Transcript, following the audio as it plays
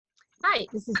Hi,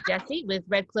 this is Jessie with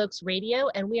Red Cloaks Radio,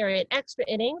 and we are at Extra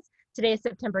Innings. Today is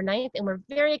September 9th, and we're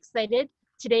very excited.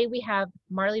 Today we have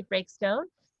Marley Breakstone,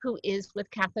 who is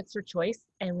with Catholics for Choice,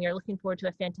 and we are looking forward to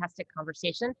a fantastic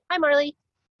conversation. Hi, Marley.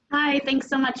 Hi, thanks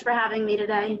so much for having me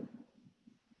today.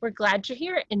 We're glad you're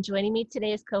here, and joining me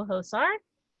today as co-hosts are...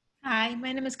 Hi,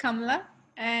 my name is Kamala,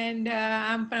 and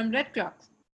I'm from Red Cloaks.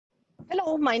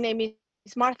 Hello, my name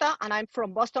is Martha, and I'm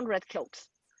from Boston Red Cloaks.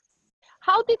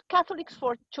 How did Catholics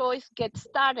for Choice get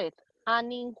started,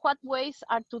 and in what ways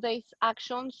are today's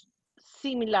actions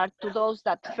similar to those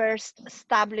that first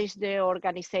established the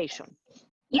organization?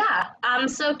 Yeah,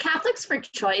 so Catholics for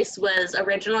Choice was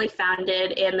originally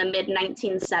founded in the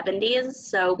mid-1970s.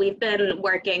 So we've been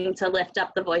working to lift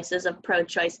up the voices of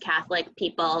pro-choice Catholic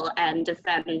people and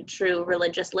defend true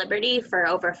religious liberty for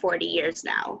over 40 years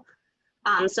now.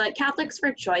 So at Catholics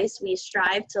for Choice, we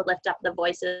strive to lift up the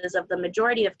voices of the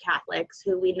majority of Catholics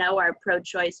who we know are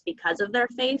pro-choice because of their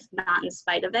faith, not in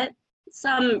spite of it.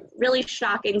 Some really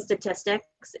shocking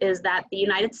statistics is that the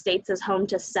United States is home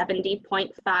to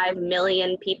 70.5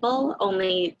 million people,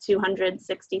 only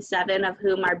 267 of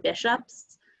whom are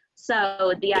bishops.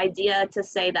 So the idea to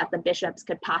say that the bishops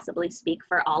could possibly speak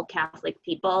for all Catholic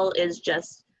people is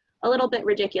just a little bit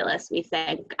ridiculous, we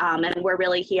think. And we're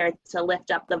really here to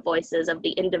lift up the voices of the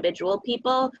individual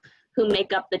people who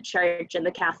make up the church and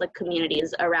the Catholic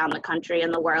communities around the country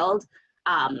and the world.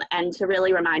 And to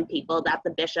really remind people that the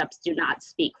bishops do not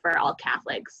speak for all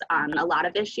Catholics on a lot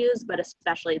of issues, but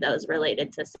especially those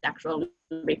related to sexual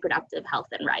and reproductive health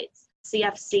and rights.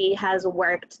 CFC has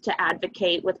worked to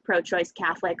advocate with pro-choice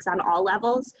Catholics on all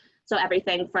levels. So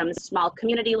everything from small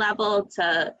community level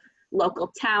to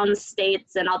local towns,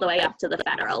 states, and all the way up to the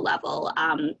federal level.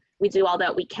 We do all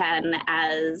that we can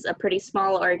as a pretty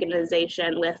small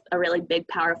organization with a really big,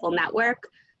 powerful network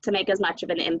to make as much of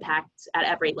an impact at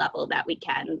every level that we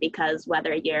can, because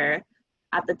whether you're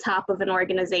at the top of an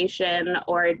organization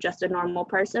or just a normal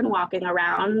person walking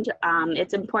around,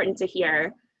 it's important to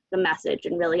hear the message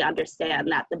and really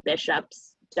understand that the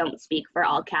bishops don't speak for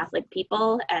all Catholic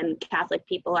people, and Catholic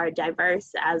people are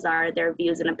diverse, as are their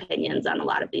views and opinions on a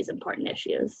lot of these important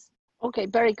issues. Okay,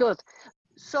 very good.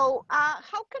 So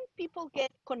how can people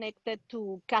get connected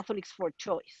to Catholics for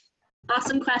Choice?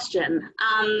 Awesome question.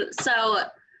 So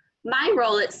my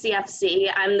role at CFC,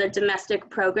 I'm the Domestic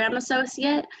Program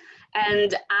Associate,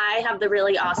 and I have the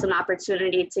really awesome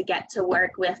opportunity to get to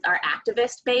work with our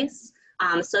activist base.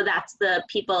 So that's the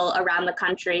people around the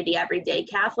country, the everyday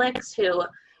Catholics, who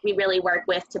we really work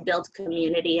with to build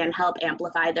community and help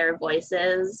amplify their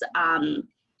voices,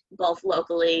 both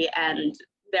locally and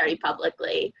very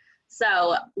publicly.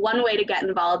 So one way to get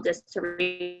involved is to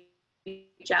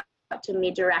reach out to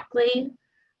me directly.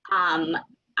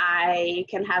 I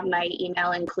can have my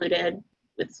email included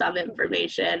with some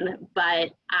information, but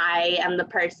I am the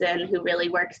person who really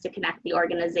works to connect the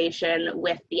organization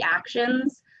with the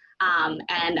actions.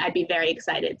 And I'd be very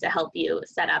excited to help you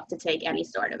set up to take any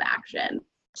sort of action.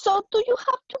 So do you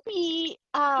have to be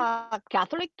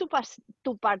Catholic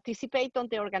to participate on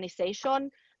the organization?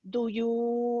 Do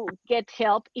you get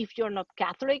help if you're not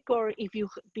Catholic or if you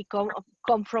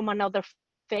come from another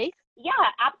faith?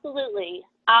 Yeah, absolutely.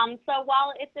 So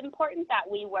while it's important that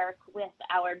we work with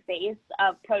our base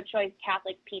of pro-choice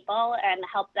Catholic people and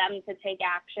help them to take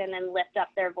action and lift up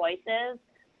their voices,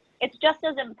 it's just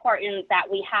as important that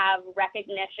we have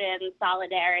recognition,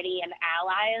 solidarity, and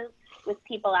allies with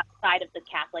people outside of the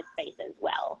Catholic faith as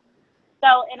well.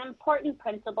 So an important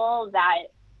principle that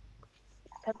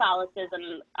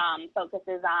Catholicism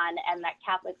focuses on and that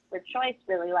Catholics for Choice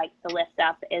really likes to lift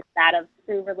up is that of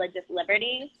true religious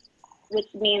liberty,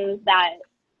 which means that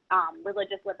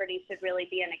religious liberty should really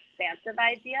be an expansive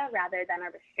idea rather than a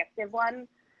restrictive one.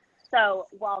 So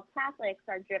while Catholics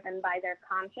are driven by their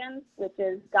conscience, which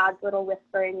is God's little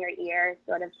whisper in your ear,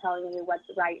 sort of telling you what's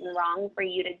right and wrong for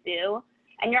you to do,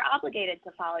 and you're obligated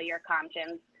to follow your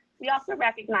conscience, we also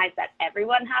recognize that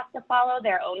everyone has to follow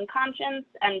their own conscience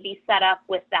and be set up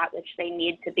with that which they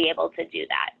need to be able to do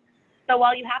that. So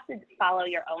while you have to follow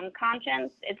your own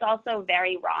conscience, it's also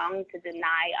very wrong to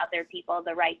deny other people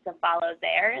the right to follow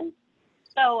theirs.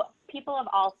 So people of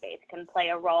all faiths can play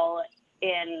a role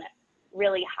in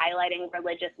really highlighting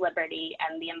religious liberty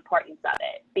and the importance of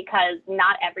it, because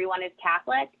not everyone is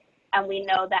Catholic, and we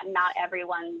know that not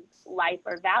everyone's life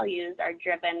or values are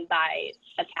driven by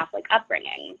a Catholic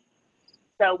upbringing.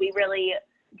 So we really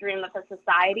dream of a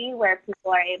society where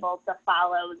people are able to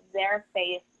follow their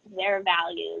faith, their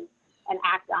values, and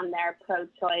act on their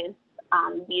pro-choice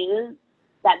views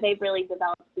that they've really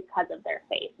developed because of their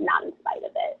faith, not in spite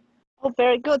of it. Oh,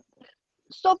 very good.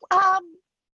 So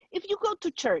if you go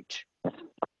to church,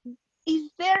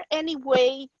 any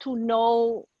way to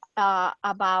know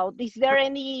is there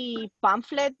any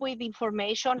pamphlet with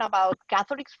information about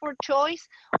Catholics for Choice,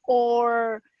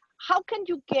 or how can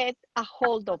you get a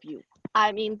hold of you?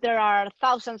 I mean, there are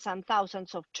thousands and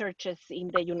thousands of churches in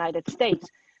the United States,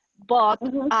 but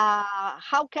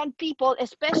how can people,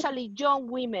 especially young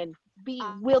women,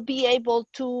 will be able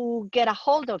to get a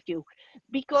hold of you?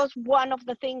 Because one of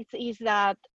the things is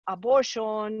that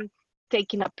abortion,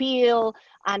 taking a pill,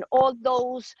 and all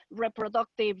those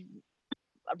reproductive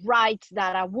rights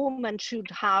that a woman should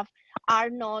have are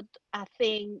not a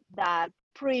thing that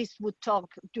priests would talk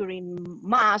during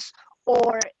mass,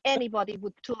 or anybody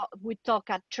would talk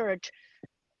at church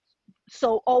so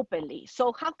openly.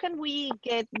 So how can we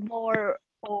get more,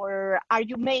 or are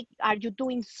you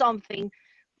doing something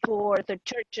for the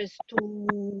churches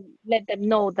to let them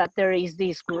know that there is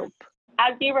this group?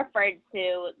 As you referred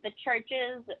to, the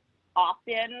churches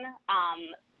often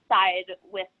side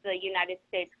with the United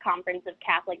States Conference of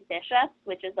Catholic Bishops,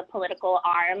 which is the political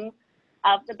arm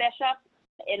of the bishops,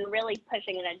 in really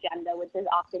pushing an agenda which is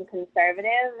often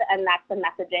conservative, and that's the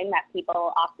messaging that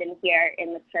people often hear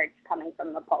in the church coming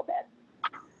from the pulpit.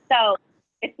 So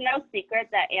it's no secret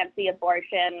that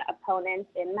anti-abortion opponents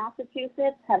in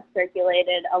Massachusetts have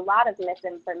circulated a lot of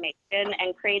misinformation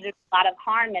and created a lot of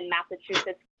harm in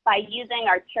Massachusetts by using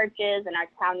our churches and our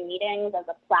town meetings as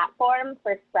a platform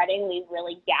for spreading these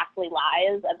really ghastly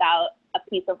lies about a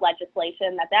piece of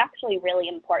legislation that's actually really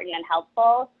important and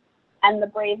helpful, and the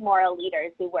brave moral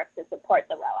leaders who work to support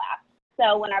the Roe Act.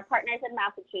 So when our partners in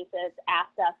Massachusetts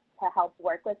asked us to help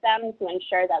work with them to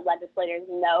ensure that legislators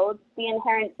know the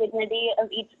inherent dignity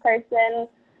of each person,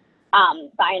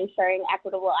 by ensuring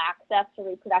equitable access to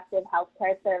reproductive health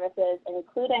care services,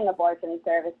 including abortion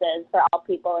services for all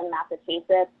people in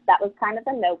Massachusetts, that was kind of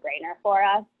a no-brainer for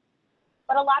us.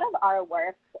 But a lot of our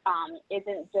work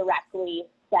isn't directly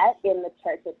set in the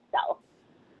church itself.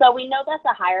 So we know that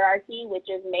the hierarchy, which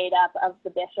is made up of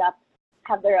the bishops,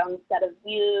 have their own set of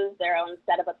views, their own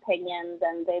set of opinions,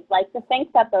 and they'd like to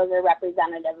think that those are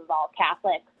representative of all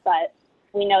Catholics, but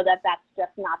we know that that's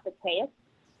just not the case.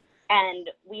 And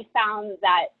we found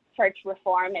that church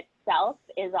reform itself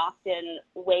is often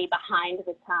way behind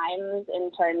the times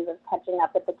in terms of catching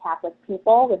up with the Catholic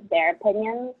people with their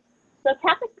opinions. So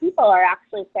Catholic people are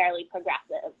actually fairly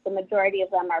progressive. The majority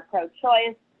of them are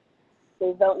pro-choice.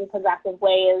 They vote in progressive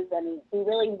ways, and we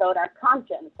really vote our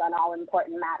conscience on all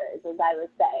important matters, as I was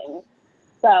saying.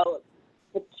 So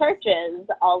the churches,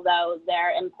 although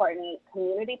they're important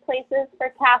community places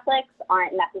for Catholics,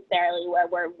 aren't necessarily where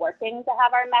we're working to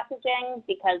have our messaging,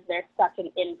 because there's such an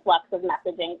influx of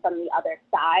messaging from the other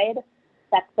side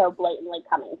that's so blatantly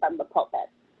coming from the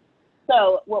pulpit.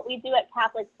 So what we do at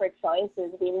Catholics for Choice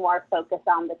is we more focus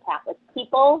on the Catholic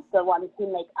people, the ones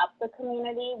who make up the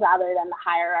community, rather than the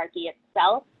hierarchy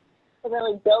itself, to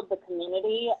really build the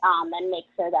community and make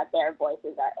sure that their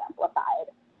voices are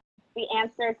amplified. The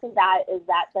answer to that is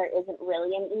that there isn't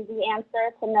really an easy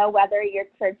answer to know whether your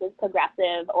church is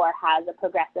progressive or has a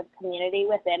progressive community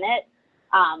within it.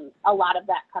 A lot of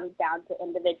that comes down to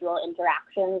individual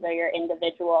interactions or your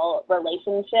individual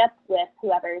relationship with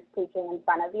whoever is preaching in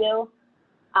front of you.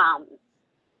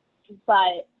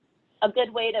 But a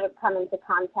good way to come into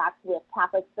contact with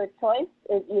Catholics for Choice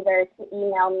is either to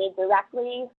email me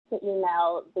directly, to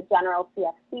email the general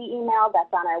CFC email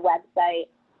that's on our website,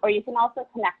 or you can also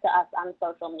connect to us on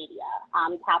social media.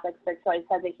 Catholics for Choice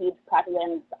has a huge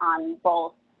presence on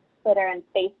both Twitter and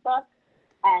Facebook,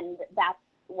 and that's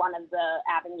one of the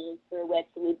avenues through which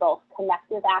we both connect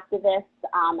with activists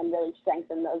and really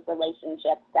strengthen those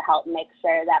relationships to help make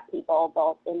sure that people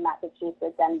both in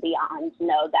Massachusetts and beyond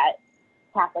know that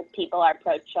Catholic people are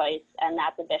pro-choice and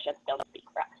that the bishops don't speak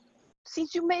for us.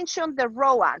 Since you mentioned the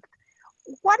Roe Act,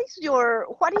 what is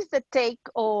the take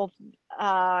of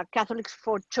Catholics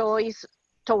for Choice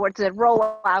towards the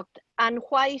Roe Act, and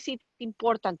why is it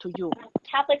important to you?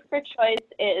 Catholics for Choice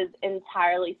is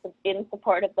entirely in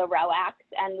support of the Roe Act,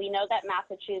 and we know that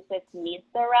Massachusetts needs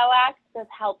the Roe Act to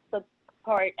help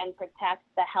support and protect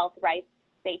the health, rights,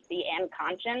 safety, and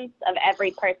conscience of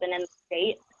every person in the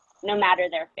state, no matter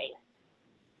their faith.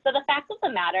 So the fact of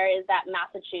the matter is that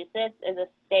Massachusetts is a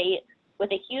state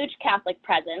with a huge Catholic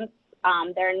presence.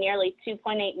 There are nearly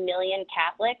 2.8 million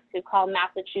Catholics who call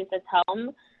Massachusetts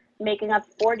home, making up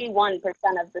 41%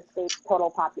 of the state's total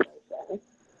population.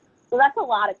 So that's a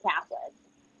lot of Catholics.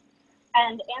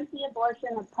 And anti-abortion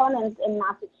opponents in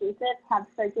Massachusetts have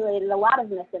circulated a lot of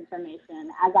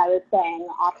misinformation, as I was saying,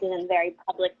 often in very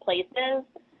public places.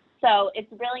 So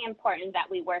it's really important that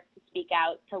we work to speak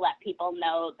out to let people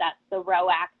know that the Roe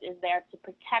Act is there to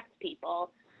protect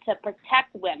people to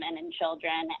protect women and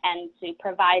children and to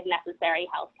provide necessary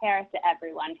health care to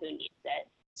everyone who needs it.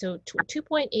 So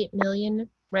 2.8 million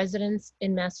residents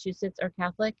in Massachusetts are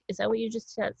Catholic. Is that what you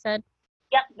just said?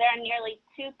 Yep, there are nearly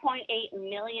 2.8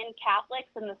 million Catholics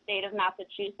in the state of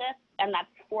Massachusetts, and that's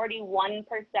 41%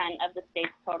 of the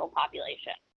state's total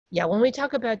population. Yeah, when we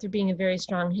talk about there being a very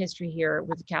strong history here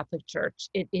with the Catholic Church,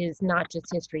 it is not just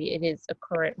history, it is a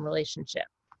current relationship.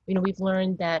 You know, we've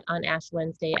learned that on Ash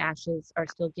Wednesday, ashes are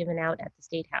still given out at the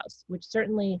State House, which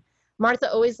certainly Martha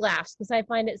always laughs because I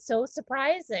find it so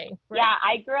surprising. Right? Yeah,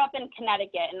 I grew up in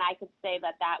Connecticut, and I could say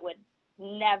that that would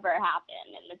never happen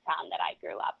in the town that I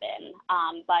grew up in.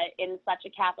 But in such a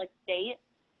Catholic state,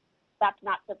 that's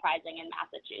not surprising in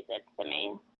Massachusetts to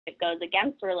me. It goes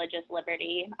against religious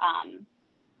liberty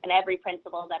and every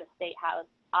principle that a state house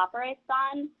operates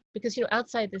on. Because, you know,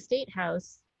 outside the State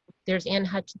House, there's Anne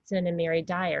Hutchinson and Mary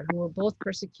Dyer, who were both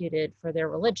persecuted for their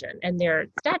religion, and their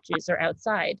statues are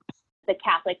outside. The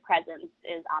Catholic presence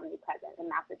is omnipresent in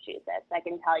Massachusetts. I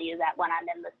can tell you that when I'm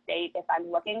in the state, if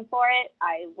I'm looking for it,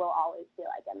 I will always feel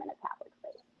like I'm in a Catholic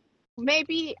state.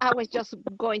 Maybe I was just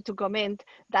going to comment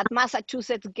that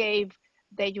Massachusetts gave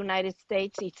the United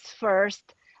States its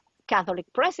first Catholic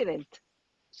president.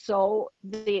 So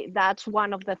that's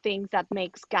one of the things that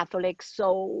makes Catholics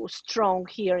so strong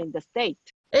here in the state.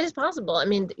 It is possible. I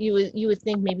mean, you would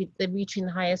think maybe reaching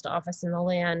the highest office in the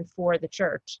land for the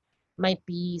church might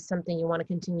be something you want to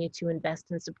continue to invest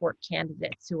and support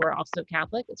candidates who are also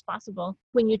Catholic. It's possible.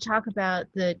 When you talk about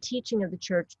the teaching of the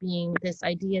church being this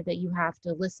idea that you have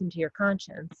to listen to your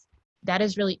conscience, that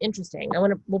is really interesting.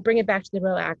 We'll bring it back to the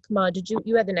Roe Act. Kamala,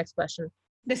 you had the next question.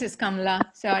 This is Kamala.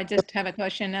 So I just have a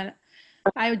question, and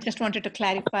I just wanted to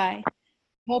clarify,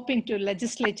 hoping the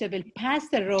legislature will pass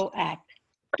the Roe Act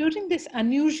during this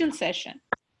unusual session,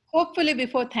 hopefully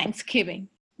before Thanksgiving.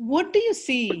 What do you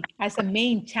see as the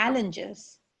main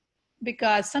challenges?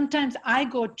 Because sometimes I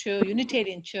go to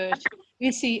Unitarian Church,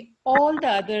 we see all the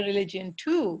other religion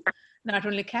too, not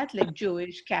only Catholic,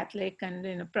 Jewish, Catholic, and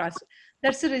Protestant.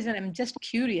 That's the reason I'm just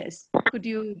curious. Could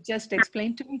you just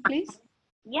explain to me, please?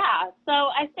 Yeah, so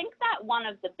I think that one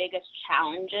of the biggest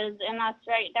challenges in us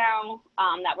right now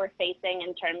that we're facing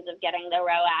in terms of getting the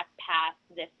Roe Act passed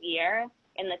this year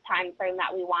in the time frame that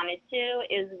we wanted to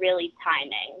is really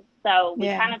timing. So we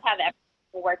kind of have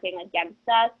everything working against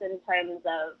us in terms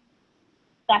of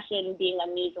session being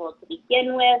unusual to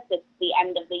begin with. It's the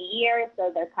end of the year,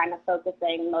 so they're kind of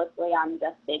focusing mostly on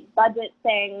just big budget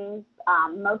things.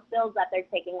 Most bills that they're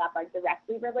taking up are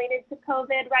directly related to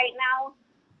COVID right now.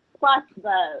 Plus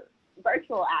the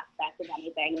virtual aspect of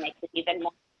anything makes it even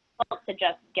more difficult to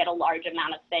just get a large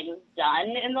amount of things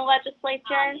done in the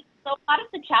legislature. So a lot of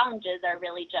the challenges are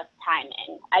really just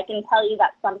timing. I can tell you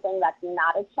that something that's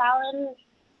not a challenge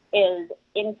is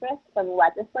interest from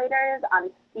legislators on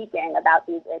speaking about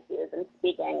these issues and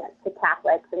speaking to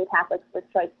Catholics and Catholics for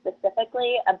Choice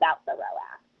specifically about the Roe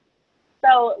Act.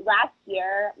 So last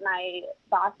year, my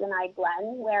boss and I,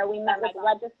 Glenn, where we met with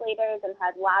legislators and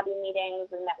had lobby meetings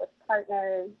and met with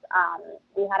partners,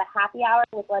 we had a happy hour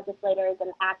with legislators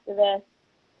and activists,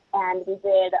 and we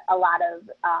did a lot of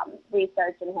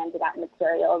research and handed out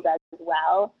materials as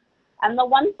well. And the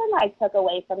one thing I took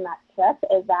away from that trip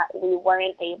is that we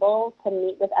weren't able to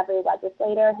meet with every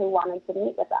legislator who wanted to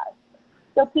meet with us.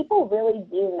 So people really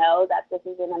do know that this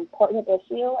is an important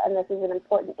issue, and this is an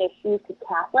important issue to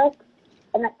Catholics,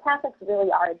 and that Catholics really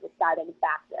are a deciding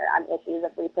factor on issues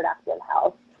of reproductive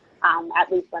health, at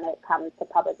least when it comes to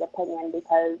public opinion,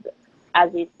 because, as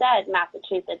you said,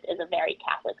 Massachusetts is a very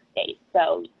Catholic state.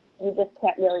 So you just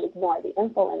can't really ignore the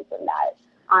influence in that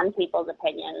on people's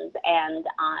opinions and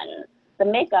on the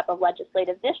makeup of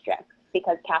legislative districts,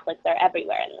 because Catholics are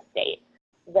everywhere in the state.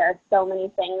 There are so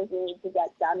many things we need to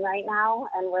get done right now,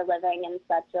 and we're living in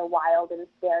such a wild and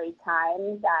scary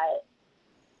time that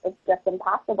it's just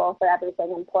impossible for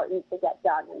everything important to get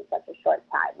done in such a short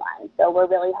timeline. So we're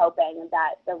really hoping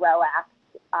that the Roe Act,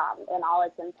 in all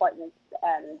its importance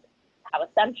and how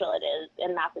essential it is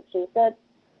in Massachusetts,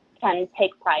 can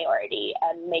take priority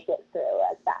and make it through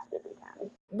as fast as we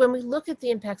can. When we look at the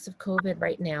impacts of COVID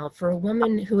right now, for a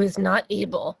woman who is not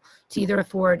able to either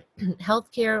afford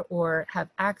healthcare or have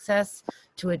access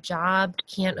to a job,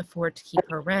 can't afford to keep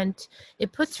her rent,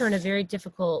 it puts her in a very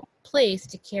difficult place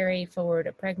to carry forward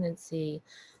a pregnancy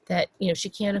that, you know, she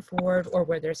can't afford or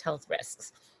where there's health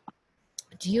risks.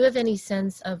 Do you have any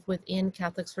sense of within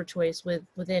Catholics for Choice,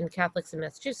 within Catholics in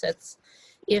Massachusetts,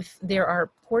 if there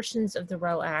are portions of the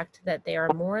Roe Act that they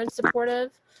are more in support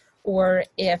of, or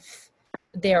if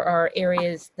there are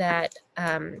areas that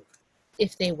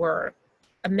if they were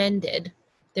amended,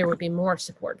 there would be more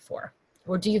support for?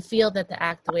 Or do you feel that the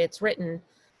act, the way it's written,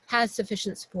 has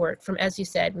sufficient support from, as you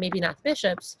said, maybe not the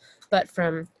bishops, but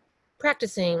from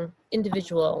practicing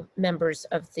individual members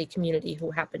of the community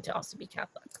who happen to also be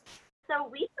Catholic? So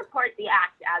we support the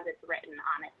act as it's written,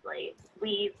 honestly.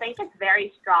 We think it's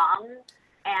very strong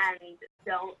and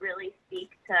don't really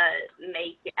seek to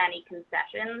make any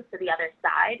concessions to the other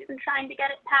side in trying to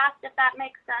get it passed, if that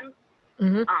makes sense.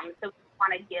 Mm-hmm. So we don't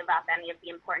want to give up any of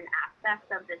the important aspects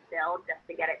of this bill just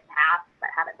to get it passed, but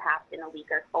have it passed in a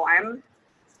weaker form.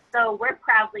 So we're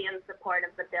proudly in support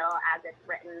of the bill as it's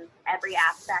written. Every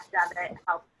aspect of it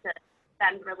helps to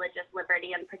defend religious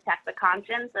liberty and protect the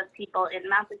conscience of people in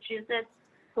Massachusetts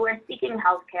who are seeking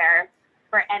health care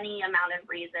for any amount of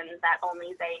reasons that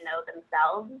only they know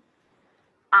themselves.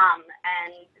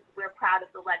 And we're proud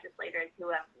of the legislators who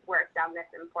have worked on this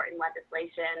important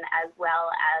legislation, as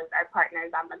well as our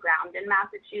partners on the ground in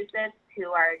Massachusetts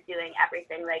who are doing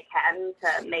everything they can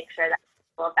to make sure that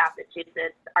people of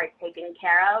Massachusetts are taken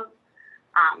care of,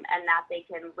 and that they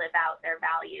can live out their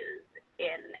values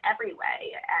in every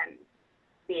way and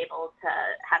be able to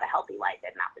have a healthy life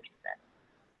in Massachusetts.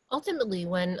 Ultimately,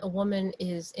 when a woman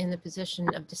is in the position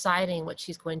of deciding what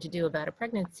she's going to do about a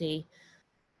pregnancy,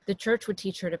 the church would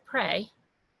teach her to pray.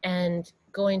 And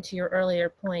going to your earlier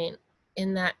point,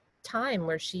 in that time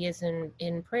where she is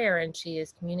in prayer and she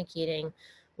is communicating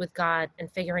with God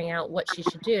and figuring out what she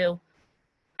should do,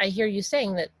 I hear you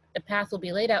saying that a path will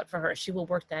be laid out for her. She will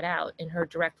work that out in her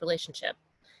direct relationship.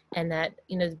 And that,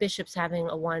 the bishops having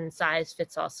a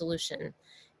one-size-fits-all solution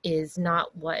is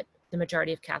not what the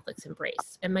majority of Catholics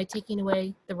embrace. Am I taking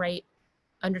away the right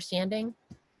understanding?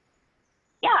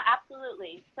 Yeah,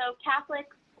 absolutely. So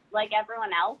Catholics, like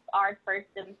everyone else, are first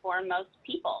and foremost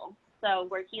people. So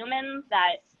we're humans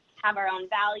that have our own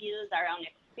values, our own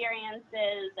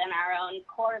experiences, and our own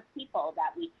core of people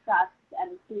that we trust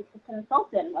and choose to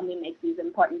consult in when we make these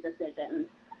important decisions.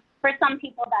 For some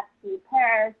people, that's through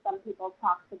prayer. Some people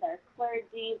talk to their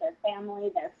clergy, their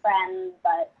family, their friends,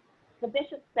 but the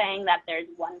bishop's saying that there's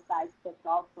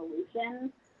one-size-fits-all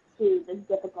solution to this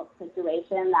difficult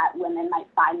situation that women might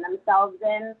find themselves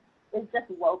in is just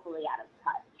woefully out of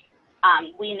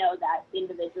touch. We know that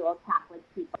individual Catholic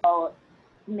people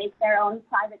make their own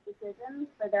private decisions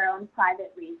for their own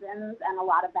private reasons, and a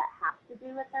lot of that has to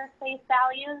do with their faith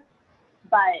values.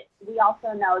 But we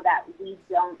also know that we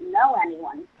don't know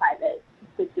anyone's private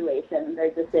situations or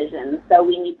decisions, so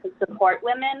we need to support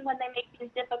women when they make these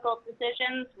difficult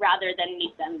decisions rather than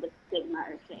meet them with stigma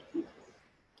or shame.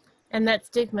 And that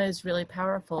stigma is really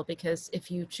powerful, because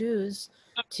if you choose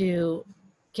to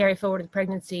carry forward a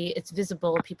pregnancy, it's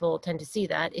visible, people tend to see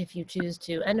that. If you choose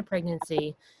to end a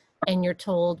pregnancy and you're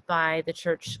told by the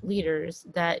church leaders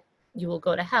that you will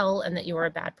go to hell and that you are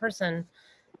a bad person,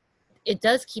 it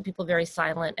does keep people very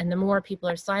silent. And the more people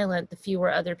are silent, the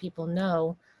fewer other people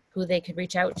know who they could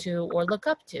reach out to or look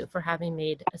up to for having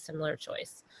made a similar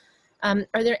choice. Are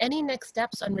there any next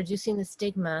steps on reducing the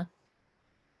stigma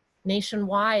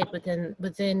nationwide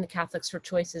within Catholics for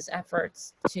Choice's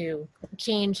efforts to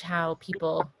change how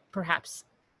people perhaps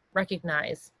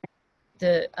recognize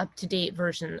the up-to-date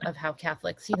version of how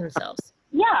Catholics see themselves?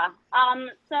 Yeah,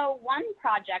 so one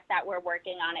project that we're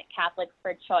working on at Catholics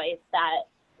for Choice that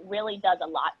really does a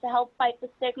lot to help fight the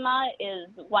stigma is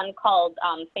one called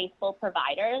Faithful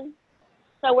Providers.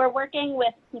 So we're working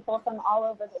with people from all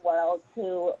over the world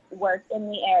who work in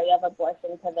the area of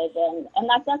abortion provision, and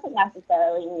that doesn't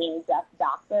necessarily mean just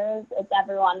doctors. It's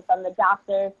everyone from the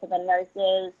doctors to the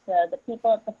nurses to the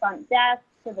people at the front desk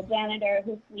to the janitor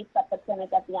who sweeps up the clinic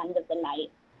at the end of the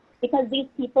night. Because these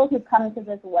people who come to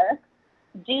this work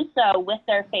do so with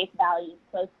their faith values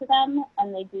close to them,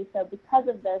 and they do so because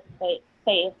of their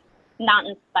faith, not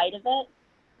in spite of it.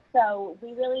 So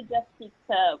we really just seek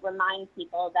to remind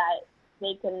people that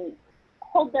they can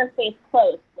hold their faith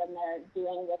close when they're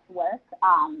doing this work,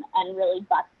 and really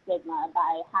bust stigma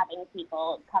by having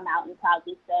people come out and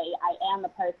proudly say, I am a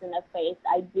person of faith,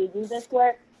 I do this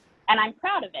work, and I'm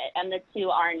proud of it, and the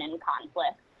two aren't in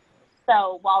conflict.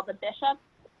 So while the bishops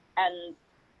and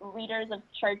leaders of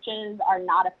churches are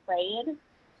not afraid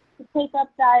to take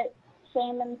up that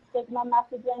shame and stigma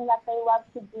messaging that they love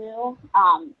to do,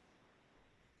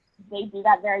 they do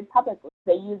that very publicly.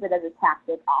 They use it as a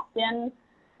tactic often,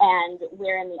 and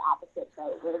we're in the opposite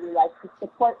boat, where we like to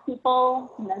support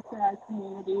people, nurture our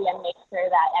community, and make sure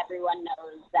that everyone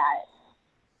knows that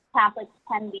Catholics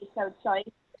can be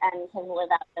pro-choice and can live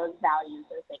out those values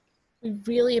or things. We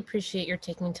really appreciate your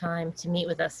taking time to meet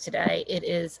with us today. It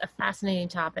is a fascinating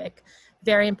topic,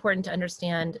 very important to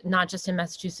understand, not just in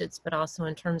Massachusetts, but also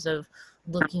in terms of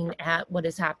looking at what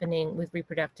is happening with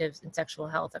reproductive and sexual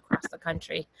health across the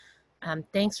country.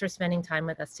 Thanks for spending time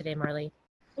with us today, Marley.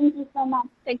 Thank you so much.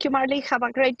 Thank you, Marley. Have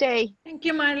a great day. Thank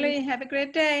you, Marley. Have a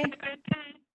great day.